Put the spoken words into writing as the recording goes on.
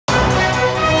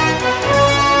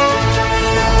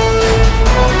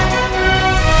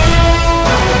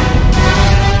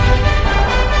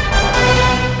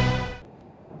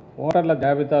ఓటర్ల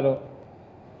జాబితాలో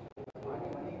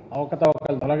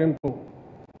అవకతవకల తొలగింపు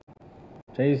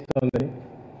చేయిస్తోందని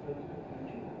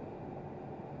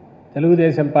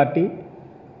తెలుగుదేశం పార్టీ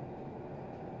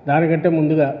దానికంటే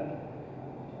ముందుగా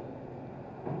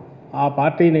ఆ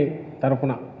పార్టీని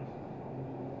తరపున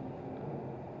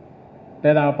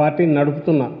లేదా ఆ పార్టీని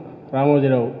నడుపుతున్న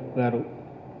రామోజీరావు గారు,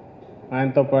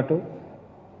 ఆయనతో పాటు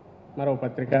మరో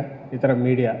పత్రిక, ఇతర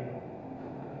మీడియా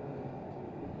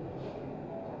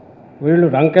వీళ్ళు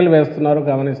రంకెలు వేస్తున్నారు,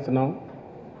 గమనిస్తున్నాం.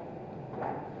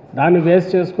 దాన్ని బేస్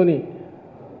చేసుకుని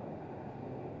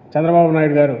చంద్రబాబు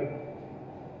నాయుడు గారు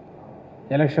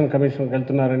ఎలక్షన్ కమిషన్కి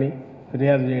వెళ్తున్నారని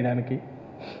ఫిర్యాదు చేయడానికి,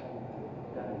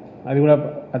 అది కూడా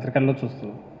పత్రికల్లో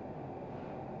చూస్తున్నాం.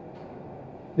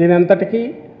 దీని అంతటికీ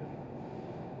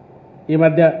ఈ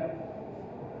మధ్య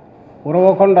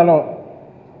ఉరవకొండలో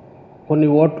కొన్ని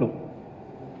ఓట్లు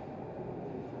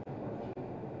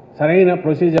సరైన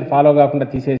ప్రొసీజర్ ఫాలో కాకుండా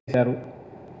తీసేశారు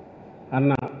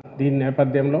అన్న దీని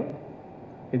నేపథ్యంలో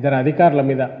ఇద్దరు అధికారుల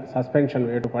మీద సస్పెన్షన్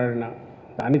వేటు పడిన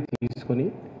దాన్ని తీసుకుని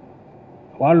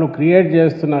వాళ్ళు క్రియేట్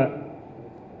చేస్తున్న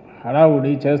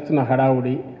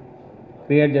హడావుడి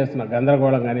క్రియేట్ చేస్తున్న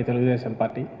గందరగోళం కానీ తెలుగుదేశం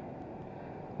పార్టీ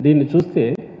దీన్ని చూస్తే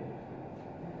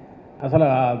అసలు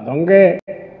ఆ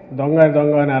దొంగ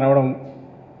అని అరవడం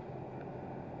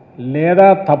లేదా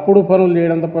తప్పుడు పనులు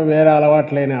చేయడం తప్ప వేరే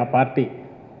అలవాటు లేని ఆ పార్టీ,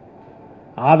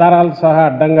 ఆధారాలు సహా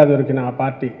అడ్డంగా దొరికిన ఆ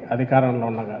పార్టీ అధికారంలో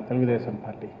ఉండగా తెలుగుదేశం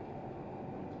పార్టీ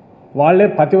వాళ్ళే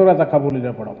పతివ్రత కబుర్లు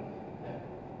చెప్పడం,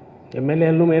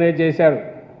 ఎమ్మెల్యేలను మేనేజ్ చేశాడు,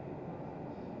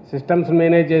 సిస్టమ్స్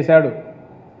మేనేజ్ చేశాడు,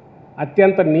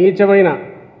 అత్యంత నీచమైన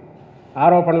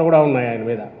ఆరోపణలు కూడా ఉన్నాయి ఆయన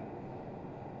మీద.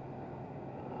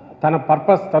 తన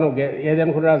పర్పస్ తను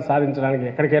ఏదనుకున్నా సాధించడానికి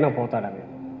ఎక్కడికైనా పోతాడని.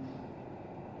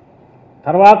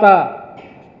 తర్వాత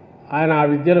ఆయన ఆ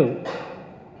విద్యలు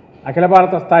అఖిల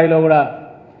భారత స్థాయిలో కూడా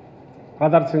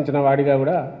ప్రదర్శించిన వాడిగా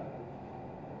కూడా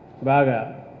బాగా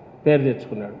పేరు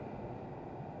తెచ్చుకున్నాడు.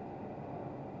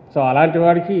 సో అలాంటి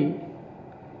వాడికి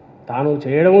తాను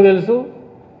చేయడము తెలుసు,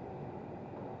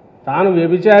 తాను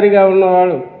వ్యభిచారిగా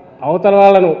ఉన్నవాడు అవతల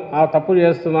వాళ్ళను ఆ తప్పు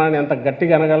చేస్తున్నాడని ఎంత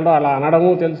గట్టిగా అనగలడో అలా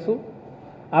అనడము తెలుసు.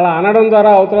 అలా అనడం ద్వారా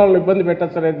అవతల వాళ్ళని ఇబ్బంది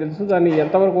పెట్టచ్చు అనేది తెలుసు. దాన్ని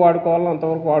ఎంతవరకు వాడుకోవాలో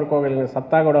అంతవరకు వాడుకోగలిగిన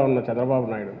సత్తా కూడా ఉన్న చంద్రబాబు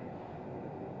నాయుడు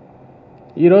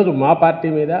ఈరోజు మా పార్టీ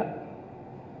మీద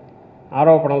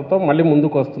ఆరోపణలతో మళ్ళీ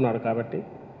ముందుకు వస్తున్నాడు. కాబట్టి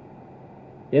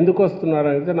ఎందుకు వస్తున్నాడు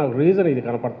అనేది నాకు రీజన్ ఇది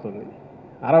కనపడుతుంది.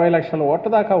 60 లక్షల ఓట్ల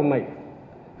దాకా ఉన్నాయి.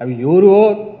 అవి ఎవరో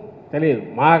తెలియదు.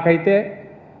 మాకైతే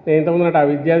నేను ఇంతకుముందు ఆ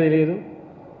విద్య తెలియదు.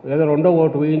 ఏదో రెండో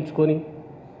ఓటు వేయించుకొని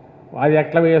అది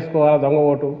ఎట్లా వేసుకోవాలో దొంగ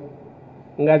ఓటు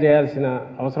ఇంకా చేయాల్సిన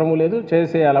అవసరము లేదు,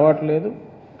 చేసే అలవాటు లేదు.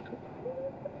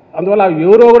 అందువల్ల అవి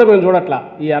ఎవరో కూడా మేము చూడట్లా.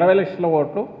 ఈ 60 లక్షల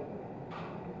ఓట్లు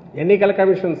ఎన్నికల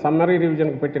కమిషన్ సమ్మరీ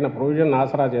రివిజన్కి పెట్టిన ప్రొవిజన్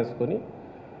ఆసరా చేసుకొని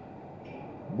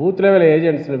బూత్ లెవెల్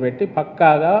ఏజెంట్స్ని పెట్టి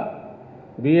పక్కాగా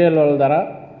బిఏల ద్వారా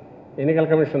ఎన్నికల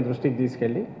కమిషన్ దృష్టికి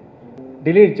తీసుకెళ్ళి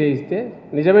డిలీట్ చేయిస్తే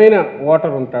నిజమైన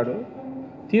ఓటర్ ఉంటాడు,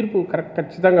 తీర్పు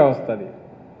ఖచ్చితంగా వస్తుంది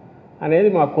అనేది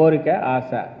మా కోరిక,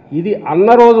 ఆశ. ఇది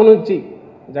అన్న రోజు నుంచి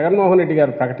జగన్మోహన్ రెడ్డి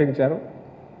గారు ప్రకటించారు.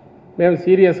 మేము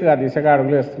సీరియస్గా దిశగా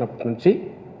అడుగులు వేస్తున్నప్పటి నుంచి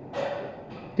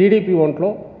టీడీపీ ఒంట్లో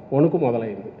వణుకు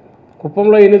మొదలైంది.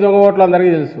 కుప్పంలో ఎన్ని దొంగ ఓట్లు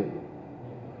అందరికీ తెలుసు.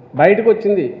 బయటకు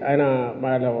వచ్చింది ఆయన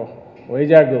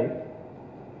వైజాగ్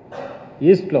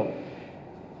ఈస్ట్లో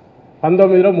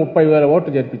 19లో 30,000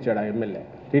 ఓట్లు జరిపించాడు ఆ ఎమ్మెల్యే,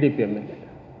 టీడీపీ ఎమ్మెల్యే.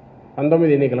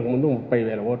 19 ఎన్నికలకు ముందు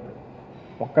 30,000 ఓట్లు.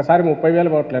 ఒక్కసారి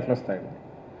 30,000 ఓట్లు ఎట్లా వస్తాయి?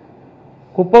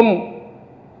 కుప్పం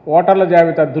ఓటర్ల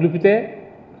జాబితా దులిపితే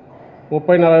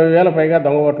 30-40 వేల పైగా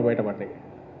దొంగ ఓట్లు బయటపడ్డాయి.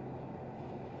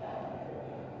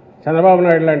 చంద్రబాబు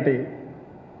నాయుడు లాంటి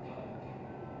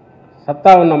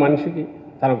సత్తా ఉన్న మనిషికి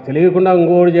తనకు తెలియకుండా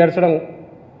ఇంకోటి చేర్చడం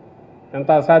ఎంత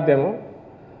అసాధ్యమో,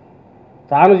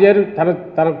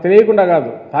 తనకు తెలియకుండా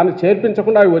కాదు, తాను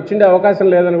చేర్పించకుండా అవి వచ్చిండే అవకాశం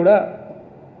లేదని కూడా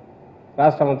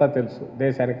రాష్ట్రం అంతా తెలుసు,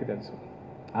 దేశానికి తెలుసు.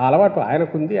 ఆ అలవాటు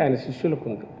ఆయనకుంది, ఆయన శిష్యులకు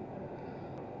ఉంది.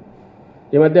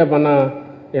 ఈ మధ్య మన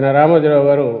ఈయన రామోజీరావు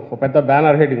గారు ఒక పెద్ద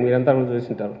బ్యానర్ హెడ్డింగ్ మీరంతా కూడా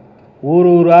చూసింటారు,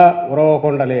 ఊరూరా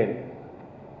ఉరవకొండలే అని.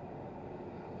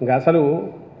 ఇంకా అసలు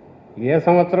ఏ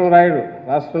సంవత్సరం రాయుడు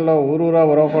రాష్ట్రంలో ఊరూరా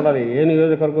ఉరవకొండలు ఏ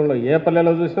నియోజకవర్గంలో ఏ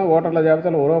పల్లెలో చూసినా ఓటర్ల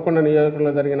జాబితాలో ఉరవకొండ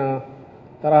నియోజకవర్గంలో జరిగిన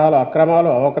తరహాలు అక్రమాలు,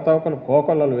 అవకతవకలు,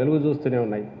 కోకొల్లలు వెలుగు చూస్తూనే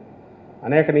ఉన్నాయి.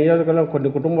 అనేక నియోజకవర్గంలో కొన్ని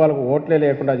కుటుంబాలకు ఓట్లే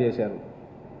లేకుండా చేశారు.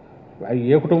 అవి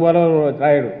ఏ కుటుంబాలో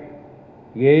రాయుడు,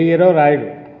 ఏ ఇయరో రాయుడు.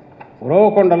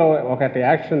 ఉరవకొండలో ఒకటి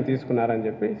యాక్షన్ తీసుకున్నారని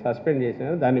చెప్పి సస్పెండ్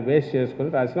చేసినారు. దాన్ని బేస్ చేసుకుని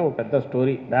రాసిన ఒక పెద్ద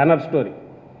స్టోరీ, బ్యానర్ స్టోరీ.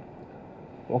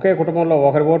 ఒకే కుటుంబంలో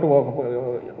ఒకరి ఓటు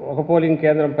ఒక పోలింగ్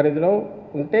కేంద్రం పరిధిలో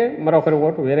ఉంటే మరొకరి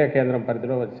ఓటు వేరే కేంద్రం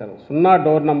పరిధిలో వచ్చారు. 0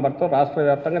 డోర్ నంబర్తో రాష్ట్ర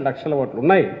వ్యాప్తంగా లక్షల ఓట్లు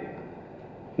ఉన్నాయి.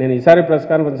 నేను ఈసారి ప్రెస్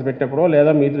కాన్ఫరెన్స్ పెట్టినప్పుడు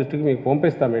లేదా మీ దృష్టికి మీకు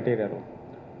పంపిస్తాను మెటీరియల్.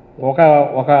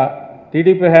 ఒక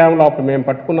టీడీపీ హయాంలో అప్పుడు మేము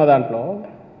పట్టుకున్న దాంట్లో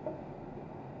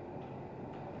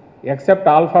ఎక్సెప్ట్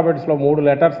ఆల్ఫాబెట్స్లో 3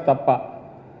 లెటర్స్ తప్ప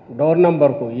డోర్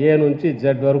నెంబర్కు ఏ నుంచి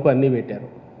జెడ్ వరకు అన్నీ పెట్టారు.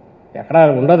 ఎక్కడ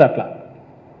ఉండదు అట్లా.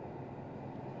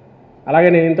 అలాగే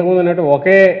నేను ఇంతకుముందు అన్నట్టు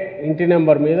ఒకే ఇంటి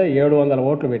నెంబర్ మీద 700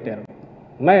 ఓట్లు పెట్టారు.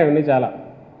 ఉన్నాయి అవన్నీ చాలా.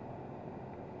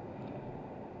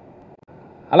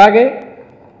 అలాగే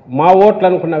మా ఓట్లు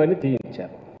అనుకున్నవన్నీ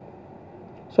తీయించారు.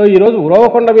 సో ఈరోజు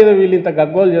ఉరవకొండ మీద వీళ్ళు ఇంత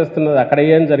గగ్గోలు చేస్తున్నది అక్కడ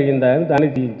ఏం జరిగిందా అని దాన్ని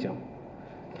తీయించాం.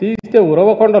 తీస్తే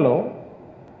ఉరవకొండలో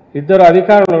 2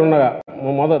 అధికారులు ఉండగా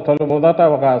మొదట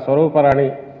ఒక స్వరూపరాణి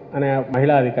అనే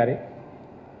మహిళా అధికారి,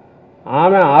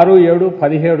 ఆమె 6, 7,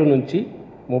 17 నుంచి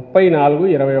 34,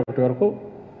 21 వరకు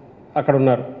అక్కడ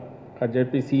ఉన్నారు. అది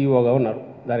చెప్పి సీఈఓగా ఉన్నారు,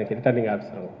 దానికి రిటర్నింగ్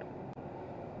ఆఫీసర్ అన్నట్టు.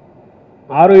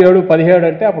 6, 7, 17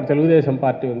 అంటే అప్పుడు తెలుగుదేశం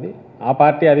పార్టీ ఉంది. ఆ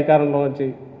పార్టీ అధికారంలో నుంచి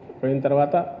పోయిన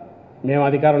తర్వాత మేము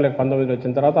అధికారంలోకి 19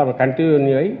 వచ్చిన తర్వాత ఆమె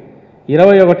కంటిన్యూ అయ్యి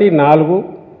 21, 4,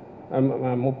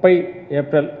 30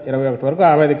 ఏప్రిల్ 21 వరకు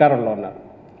ఆమె అధికారంలో ఉన్నారు.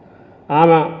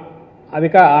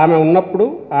 ఆమె ఉన్నప్పుడు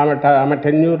ఆమె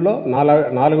టెన్యూర్లో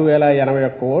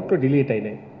 4081 ఓట్లు డిలీట్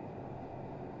అయినాయి.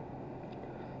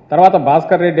 తర్వాత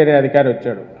భాస్కర్ రెడ్డి అనే అధికారి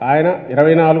వచ్చాడు. ఆయన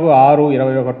 24, 6,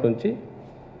 21 నుంచి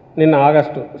నిన్న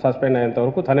ఆగస్టు సస్పెండ్ అయ్యేంత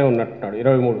వరకు తనే ఉన్నట్టున్నాడు.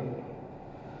 23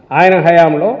 ఆయన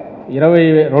హయాంలో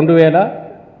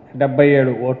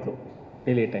 2077 ఓట్లు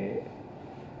డిలీట్ అయ్యాయి.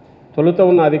 తొలుత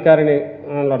ఉన్న అధికారిని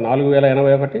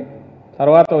 4081,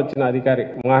 తర్వాత వచ్చిన అధికారి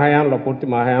మా హయాంలో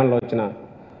వచ్చిన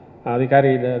అధికారి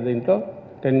దీంట్లో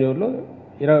టెన్యూర్లో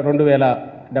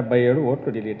 2077 ఓట్లు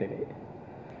డిలీట్ అయినాయి.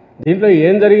 దీంట్లో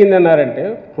ఏం జరిగిందన్నారంటే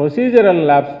ప్రొసీజరల్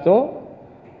ల్యాబ్స్తో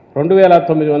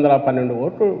 2912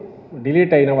 ఓట్లు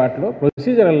డిలీట్ అయిన వాటిలో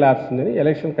ప్రొసీజరల్ ల్యాబ్స్ ఉందని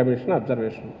ఎలక్షన్ కమిషన్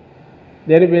అబ్జర్వేషన్.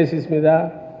 దేని బేసిస్ మీద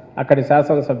అక్కడి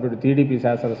శాసనసభ్యుడు టీడీపీ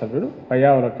శాసనసభ్యుడు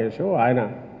పయ్యావుల కేశవ్ ఆయన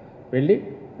వెళ్ళి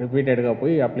రిపీటెడ్గా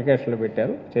పోయి అప్లికేషన్లు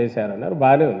పెట్టారు, చేశారన్నారు.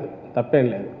 బాగానే ఉంది, తప్పేం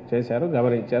లేదు, చేశారు,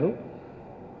 గమనించారు.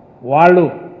 వాళ్ళు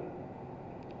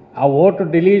ఆ ఓటు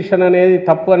డిలీషన్ అనేది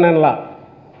తప్పు అనలా,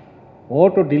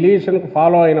 ఓటు డిలీషన్కు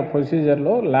ఫాలో అయిన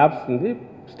ప్రొసీజర్లో ల్యాబ్స్ ఉంది,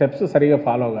 స్టెప్స్ సరిగా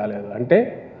ఫాలో కాలేదు. అంటే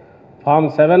ఫామ్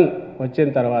 7 వచ్చిన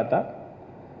తర్వాత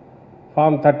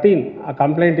ఫామ్ 13 ఆ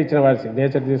కంప్లైంట్ ఇచ్చిన వారి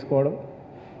సిగ్నేచర్ తీసుకోవడం,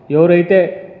 ఎవరైతే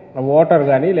ఓటర్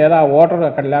కానీ లేదా ఆ ఓటర్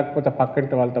అక్కడ లేకపోతే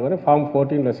పక్కింటి వాళ్ళతో కానీ ఫామ్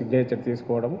 14లో సిగ్నేచర్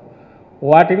తీసుకోవడం,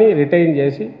 వాటిని రిటైన్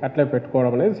చేసి అట్లే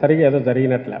పెట్టుకోవడం అనేది సరిగా ఏదో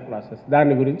జరిగినట్లే ప్రాసెస్.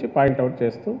 దాని గురించి పాయింట్అవుట్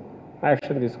చేస్తూ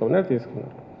యాక్షన్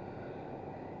తీసుకున్నారు.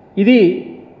 ఇది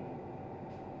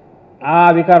ఆ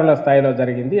అధికారుల స్థాయిలో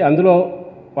జరిగింది. అందులో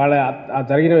వాళ్ళ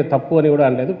జరిగినవి తప్పు అని కూడా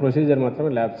అనలేదు, ప్రొసీజర్ మాత్రమే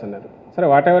ల్యాబ్స్ అన్నారు. సరే,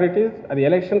 వాట్ ఎవర్ ఇట్ ఈస్, అది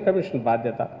ఎలక్షన్ కమిషన్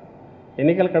బాధ్యత.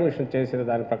 ఎన్నికల కమిషన్ చేసిన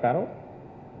దాని ప్రకారం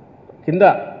కింద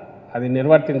అది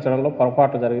నిర్వర్తించడంలో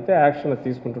పొరపాటు జరిగితే యాక్షన్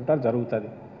తీసుకుంటుంటారు, జరుగుతుంది.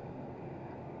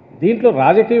 దీంట్లో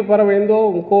రాజకీయపరమైందో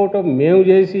ఇంకోటో మేము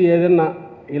చేసి ఏదన్నా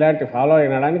ఇలాంటి ఫాలో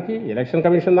అయినడానికి ఎలక్షన్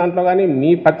కమిషన్ దాంట్లో కానీ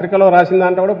మీ పత్రికలో రాసిన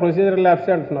దాంట్లో కూడా ప్రొసీజర్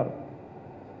ల్యాబ్సే అంటున్నారు.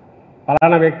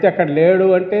 ఫలానా వ్యక్తి అక్కడ లేడు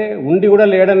అంటే ఉండి కూడా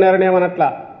లేడన్నారనేమనట్లా.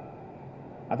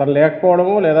 అతను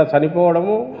లేకపోవడము లేదా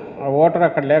చనిపోవడము, ఓటర్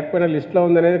అక్కడ లేకపోయినా లిస్టులో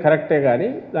ఉందనేది కరెక్టే, కానీ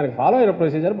దానికి ఫాలో అయిన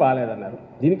ప్రొసీజర్ బాగాలేదన్నారు.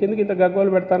 దీనికి ఎందుకు ఇంత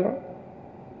గగ్గోలు పెడతాను?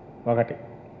 ఒకటి.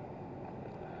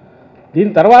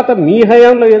 దీని తర్వాత మీ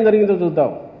హయాంలో ఏం జరిగిందో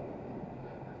చూద్దాం.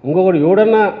 ఇంకొకటి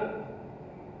ఎవడన్నా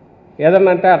ఏదన్నా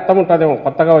అంటే అర్థం ఉంటుందేమో,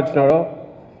 కొత్తగా వచ్చినాడో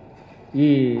ఈ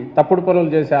తప్పుడు పనులు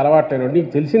చేసే అలవాటైన నీకు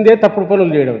తెలిసిందే తప్పుడు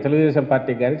పనులు చేయడం, తెలుగుదేశం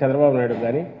పార్టీకి కానీ చంద్రబాబు నాయుడుకి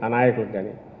కానీ ఆ నాయకులకు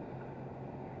కానీ.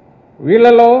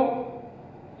 వీళ్ళలో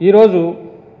ఈరోజు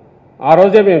ఆ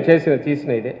రోజే మేము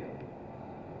తీసిన ఇదే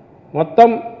మొత్తం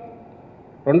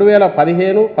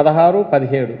 2015, 16,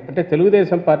 17 అంటే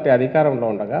తెలుగుదేశం పార్టీ అధికారంలో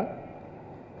ఉండగా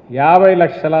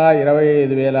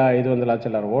 50,25,500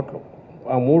 చిల్లర ఓట్లు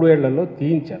ఆ 3 ఏళ్లలో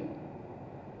తీయించారు.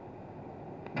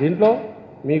 దీంట్లో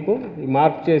మీకు ఈ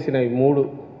మార్క్ చేసిన ఈ 3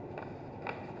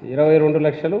 22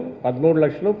 లక్షలు, 13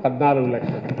 లక్షలు, 14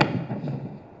 లక్షలు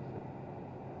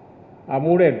ఆ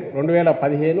 3 ఏళ్ళు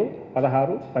 2015,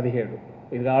 16, 17.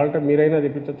 ఇది కావాలంటే మీరైనా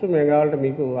తెప్పించవచ్చు, మేము కావాలంటే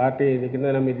మీకు ఆర్టీ కింద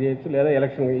మీరు చేయొచ్చు, లేదా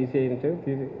ఎలక్షన్ ఈసీ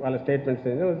తీసి వాళ్ళ స్టేట్మెంట్స్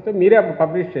వస్తే మీరే అప్పుడు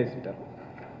పబ్లిష్ చేసి ఉంటారు.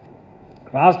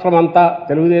 రాష్ట్రం అంతా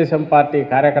తెలుగుదేశం పార్టీ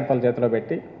కార్యకర్తల చేతిలో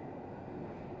పెట్టి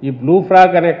ఈ బ్లూ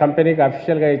ఫ్రాగ్ అనే కంపెనీకి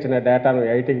అఫీషియల్గా ఇచ్చిన డేటాను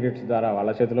ఐటీ గ్రిడ్స్ ద్వారా వాళ్ళ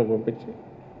చేతిలో పంపించి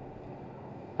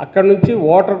అక్కడి నుంచి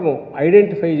ఓటర్ను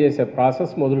ఐడెంటిఫై చేసే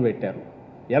ప్రాసెస్ మొదలుపెట్టారు.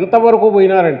 ఎంతవరకు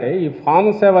పోయినారంటే ఈ ఫామ్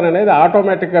 7 అనేది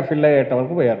ఆటోమేటిక్గా ఫిల్ అయ్యేట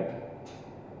వరకు పోయారు.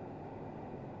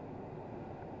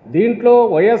 దీంట్లో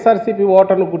వైఎస్ఆర్సీపీ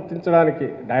ఓటర్ను గుర్తించడానికి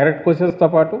డైరెక్ట్ క్వశ్చన్స్తో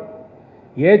పాటు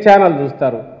ఏ ఛానల్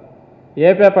చూస్తారు, ఏ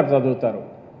పేపర్ చదువుతారు,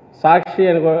 సాక్షి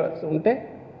అని ఉంటే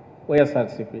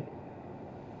వైఎస్ఆర్సీపీ,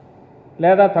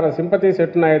 లేదా తన సింపతీస్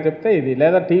ఎట్టున్నాయో చెప్తే ఇది,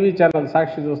 లేదా టీవీ ఛానల్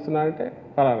సాక్షి చూస్తున్నానంటే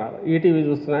ఫలానా, ఈటీవీ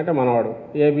చూస్తున్నానంటే మనవాడు,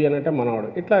 ఏబిఎన్ అంటే మనవాడు,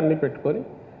 ఇట్లా అన్నీ పెట్టుకొని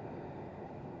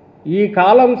ఈ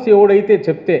కాలమ్స్ ఎవడైతే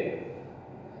చెప్తే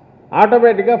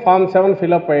ఆటోమేటిక్గా ఫామ్ 7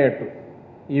 ఫిలప్ అయ్యేట్టు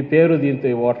ఈ పేరు దీంతో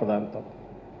ఈ ఓటర్ దాంతో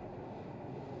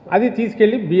అది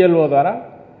తీసుకెళ్ళి బిఎల్ఓ ద్వారా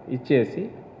ఇచ్చేసి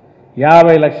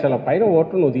 50 లక్షల పైన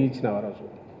ఓట్లు నువ్వు తీయించినావు ఆ రోజు,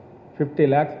 50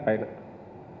 lakhs పైన.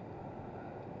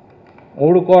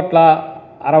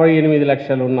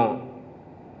 3,68,00,000 ఉన్న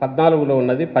 14లో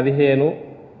ఉన్నది 15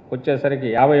 వచ్చేసరికి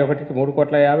 51కి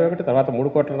 3,51,00,000, తర్వాత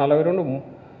 3,42,00,000,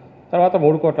 తర్వాత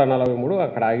 3,43,00,000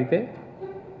 అక్కడ ఆగితే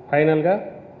ఫైనల్గా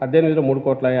 18లో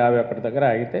 3,51,00,000 దగ్గర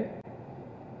ఆగితే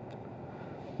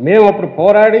మేము అప్పుడు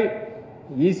పోరాడి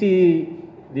ఈసీ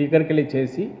దగ్గరికి వెళ్ళి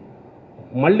చేసి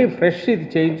మళ్ళీ ఫ్రెష్ ఇది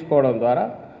చేయించుకోవడం ద్వారా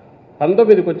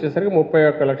 19కి వచ్చేసరికి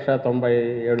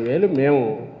 31,97,000 మేము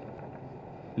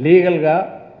లీగల్గా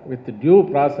విత్ డ్యూ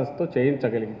ప్రాసెస్తో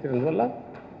చేయించగలిగితే అందువల్ల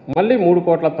మళ్ళీ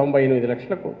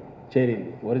 3,98,00,000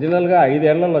 చేరింది. ఒరిజినల్గా 5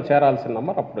 ఏళ్లలో చేరాల్సిన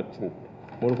నంబర్ అప్పుడు వచ్చింది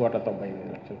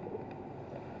 3,98,00,000.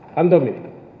 19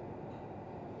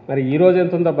 మరి ఈరోజు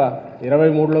ఎంత ఉందబ్బా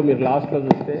 23లో మీరు లాస్ట్లో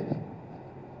చూస్తే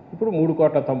ఇప్పుడు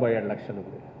 3,97,00,000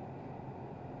 ఉంది.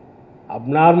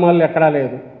 అబ్నార్మల్ ఎక్కడా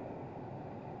లేదు.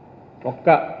 ఒక్క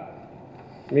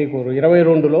మీకు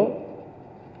 22లో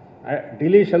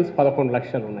డిలీషన్స్ 11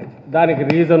 లక్షలు ఉన్నాయి. దానికి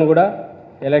రీజన్ కూడా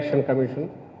ఎలక్షన్ కమిషన్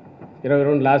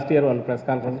 22 లాస్ట్ ఇయర్ వాళ్ళు ప్రెస్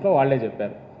కాన్ఫరెన్స్లో వాళ్ళే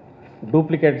చెప్పారు,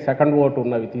 డూప్లికేట్ సెకండ్ ఓటు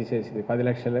ఉన్నవి తీసేసింది 10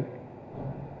 లక్షలని,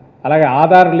 అలాగే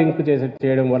ఆధార్ లింక్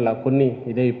చేయడం వల్ల కొన్ని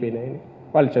ఇదైపోయినాయని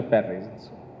వాళ్ళు చెప్పారు రీజన్స్.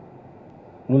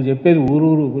 నువ్వు చెప్పేది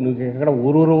ఊరూరు, నువ్వు ఎక్కడ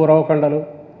ఊరూరు ఊరవకొండలు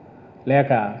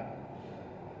లేక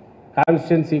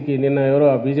కాన్స్టిట్యున్సీకి నిన్న ఎవరో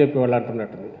బీజేపీ వాళ్ళు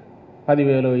అంటున్నట్టుంది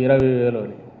 10,000 20,000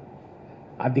 అని.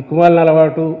 ఆ దిక్కుమాలిన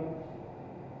అలవాటు,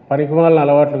 పనికిమాలిన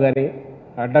అలవాట్లు కానీ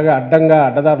అడ్డంగా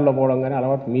అడ్డదారుల్లో పోవడం కానీ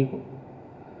అలవాటు మీకు.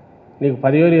 నీకు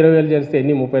 10,000 20,000 చేస్తే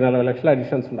ఎన్ని 30-40 లక్షల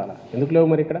అడిషన్స్ ఉండాలా? ఎందుకు లేవు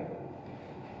మరి ఇక్కడ?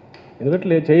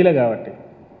 ఎందుకంటే చేయలే కాబట్టి.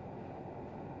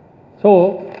 సో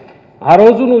ఆ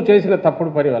రోజు నువ్వు చేసిన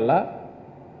తప్పుడు పని వల్ల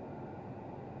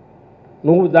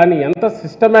నువ్వు దాన్ని ఎంత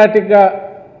సిస్టమేటిక్గా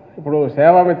ఇప్పుడు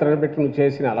సేవామిత్రని పెట్టి నువ్వు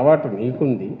చేసిన అలవాటు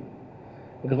నీకుంది.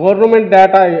 గవర్నమెంట్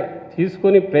డేటా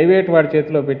తీసుకొని ప్రైవేట్ వాడి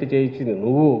చేతిలో పెట్టి చేయించింది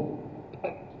నువ్వు.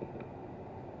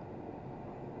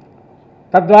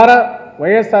 తద్వారా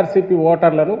వైఎస్ఆర్సీపీ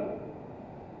ఓటర్లను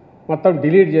మొత్తం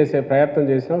డిలీట్ చేసే ప్రయత్నం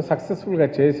చేసినావు, సక్సెస్ఫుల్గా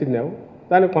చేసినావు.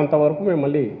 దానికి కొంతవరకు మేము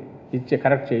మళ్ళీ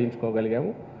కరెక్ట్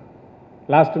చేయించుకోగలిగాము.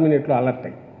 లాస్ట్ మినిట్లో అలర్ట్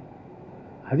అయ్యి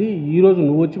అది ఈరోజు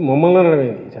నువ్వు వచ్చి మమ్మల్ని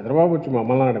అనడమేంది, చంద్రబాబు వచ్చి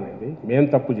మమ్మల్ని అనడమేంది, మేము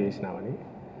తప్పు చేసినామని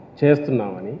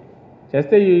చేస్తున్నామని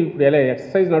చేస్తే ఇప్పుడు ఎలా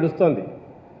ఎక్సర్సైజ్ నడుస్తోంది.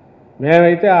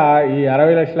 మేమైతే ఈ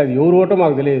 60 లక్షలు అది ఎవరు ఓటో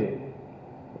మాకు తెలియదు.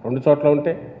 2 చోట్ల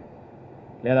ఉంటే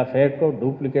లేదా ఫేక్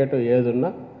డూప్లికేట్ ఏదున్నా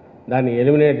దాన్ని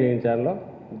ఎలిమినేట్ చేయించడంలో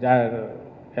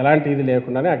ఎలాంటి ఇది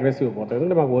లేకుండానే అగ్రెసివ్ పోతుంది.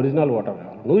 ఎందుకంటే మాకు ఒరిజినల్ ఓటర్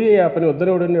కావాలి. నువ్వు ఆ పని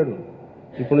వద్దనే ఉన్నాడు.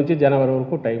 ఇప్పటి నుంచి జనవరి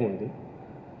వరకు టైం ఉంది.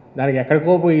 దానికి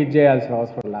ఎక్కడికో పోయి ఇది చేయాల్సిన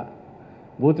అవసరంలా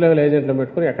బూత్ లెవెల్ ఏజెంట్లు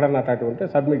పెట్టుకుని ఎక్కడన్నా అట్లాంటివి ఉంటే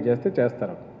సబ్మిట్ చేస్తే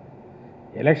చేస్తారు.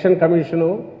 ఎలక్షన్ కమిషను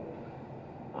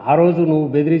ఆ రోజు నువ్వు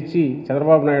బెదిరించి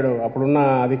చంద్రబాబు నాయుడు అప్పుడున్న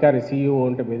అధికారి సీఈఓ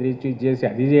ఉంటే బెదిరించి చేసి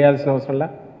అది చేయాల్సిన అవసరంలా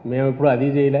మేము ఇప్పుడు అది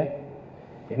చేయలే.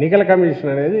 ఎన్నికల కమిషన్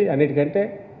అనేది అన్నిటికంటే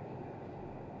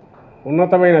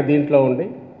ఉన్నతమైన దీంట్లో ఉండి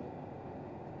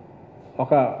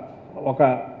ఒక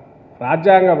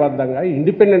రాజ్యాంగబద్ధంగా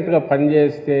ఇండిపెండెంట్గా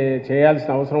పనిచేస్తే చేయాల్సిన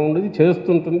అవసరం ఉండదు,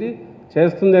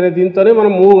 చేస్తుంది అనే దీంతోనే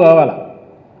మనం మూవ్ కావాలి.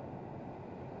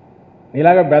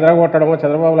 నీలాగా బెదరగొట్టడమో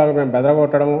చంద్రబాబు లాగా మేము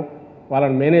బెదరగొట్టడమో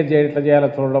వాళ్ళని మేనేజ్ ఎట్లా చేయాలో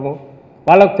చూడడము,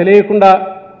 వాళ్ళకు తెలియకుండా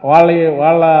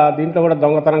వాళ్ళ దీంట్లో కూడా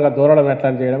దొంగతనంగా దూరడం ఎట్లా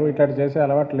చేయడం ఇట్లాంటి చేసే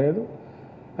అలవాటు లేదు.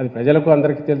 అది ప్రజలకు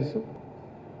అందరికీ తెలుసు.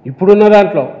 ఇప్పుడున్న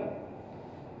దాంట్లో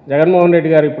జగన్మోహన్ రెడ్డి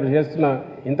గారు ఇప్పుడు చేస్తున్న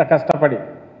ఇంత కష్టపడి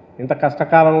ఇంత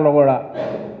కష్టకాలంలో కూడా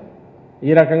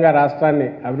ఈ రకంగా రాష్ట్రాన్ని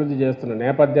అభివృద్ధి చేస్తున్న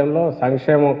నేపథ్యంలో,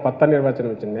 సంక్షేమం కొత్త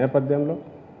నిర్వచనం ఇచ్చిన నేపథ్యంలో,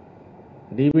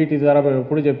 డీబీటీ ద్వారా మేము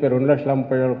ఎప్పుడు చెప్పే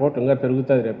 2,30,30,000 కోట్లు ఇంకా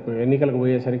పెరుగుతుంది. రేపు ఎన్నికలకు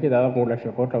పోయేసరికి దాదాపు 3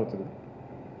 లక్షల కోట్లు అవుతుంది.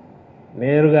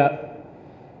 నేరుగా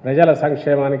ప్రజల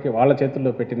సంక్షేమానికి వాళ్ళ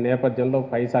చేతుల్లో పెట్టిన నేపథ్యంలో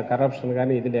పైసా కరప్షన్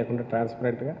కానీ ఇది లేకుండా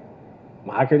ట్రాన్స్పరెంట్గా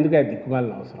మాకెందుకు అది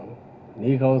దిక్కుమాలిన అవసరం,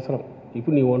 నీకు అవసరం.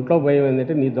 ఇప్పుడు నీ ఒంట్లో భయం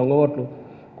ఏంటంటే నీ దొంగ ఓట్లు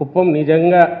కుప్పం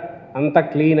నిజంగా అంత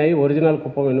క్లీన్ అయ్యి ఒరిజినల్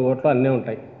కుప్పం ఎన్ని ఓట్లు అన్నీ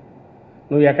ఉంటాయి.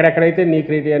 నువ్వు ఎక్కడెక్కడైతే నీ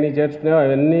క్రైటీరియాని చేర్చుకునేవో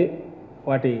అవన్నీ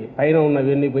వాటి పైన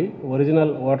ఉన్నవన్నీ పోయి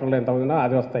ఒరిజినల్ ఓటర్లు ఎంతమంది ఉన్నా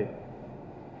అది వస్తాయి.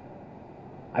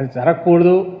 అది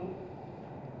జరగకూడదు,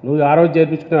 నువ్వు ఆ రోజు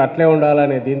చేర్పించుకునేవి అట్లే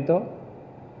ఉండాలనే దీంతో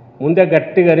ముందే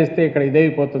గట్టి గరిస్తే ఇక్కడ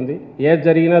ఇదైపోతుంది. ఏది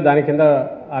జరిగినా దాని కింద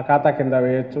ఆ ఖాతా కింద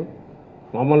వేయచ్చు,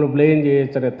 మమ్మల్ని బ్లేమ్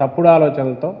చేయొచ్చు అనే తప్పుడు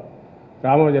ఆలోచనలతో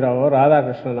రామోజీరావు,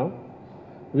 రాధాకృష్ణను,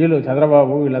 వీళ్ళు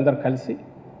చంద్రబాబు వీళ్ళందరూ కలిసి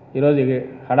ఈరోజు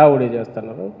హడావుడి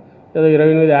చేస్తున్నారు. ఏదో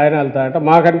 28 ఆయన వెళ్తారంట.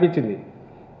 మాకు అనిపించింది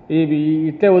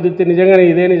ఇట్లే వదిలితే నిజంగానే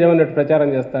ఇదే నిజమన్నట్టు ప్రచారం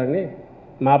చేస్తారని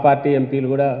మా పార్టీ ఎంపీలు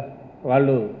కూడా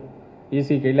వాళ్ళు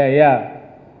ఈసీకి వెళ్ళి అయ్యా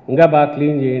ఇంకా బాగా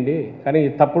క్లీన్ చేయండి, కానీ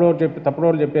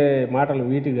తప్పుడోళ్ళు చెప్పే మాటలు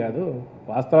వీటి కాదు,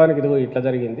 వాస్తవానికి ఇదిగో ఇట్లా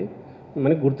జరిగింది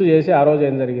మనకి గుర్తు చేసి ఆ రోజు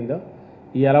ఏం జరిగిందో,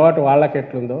 ఈ అలవాటు వాళ్ళకి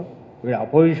ఎట్లుందో, వీడు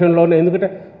అపోజిషన్లోనే, ఎందుకంటే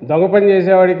దొంగ పని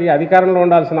చేసేవాడికి అధికారంలో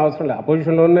ఉండాల్సిన అవసరం లేదు.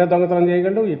 అపోజిషన్లోనే దొంగతనం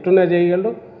చేయగలడు, ఇట్లునే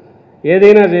చేయగలడు,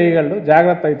 ఏదైనా చేయగలడు.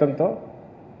 జాగ్రత్త ఇతంతో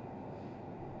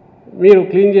మీరు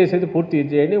క్లీన్ చేసేది పూర్తి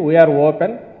చేయండి, వీఆర్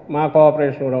ఓపెన్, మా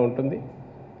కోఆపరేషన్ కూడా ఉంటుంది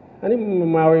అని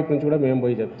మా వైపు నుంచి కూడా మేము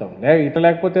పోయి చెప్తాం.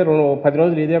 లేకపోతే 10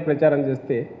 రోజులు ఇదే ప్రచారం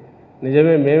చేస్తే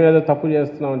నిజమే మేమేదో తప్పు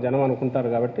చేస్తున్నామని జనం అనుకుంటారు.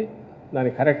 కాబట్టి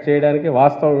దాన్ని కరెక్ట్ చేయడానికి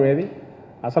వాస్తవం ఏది,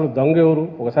 అసలు దొంగ ఎవరు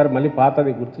ఒకసారి మళ్ళీ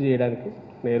పాతది గుర్తు చేయడానికి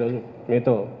నేను ఈరోజు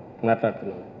మీతో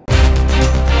మాట్లాడుతున్నాను.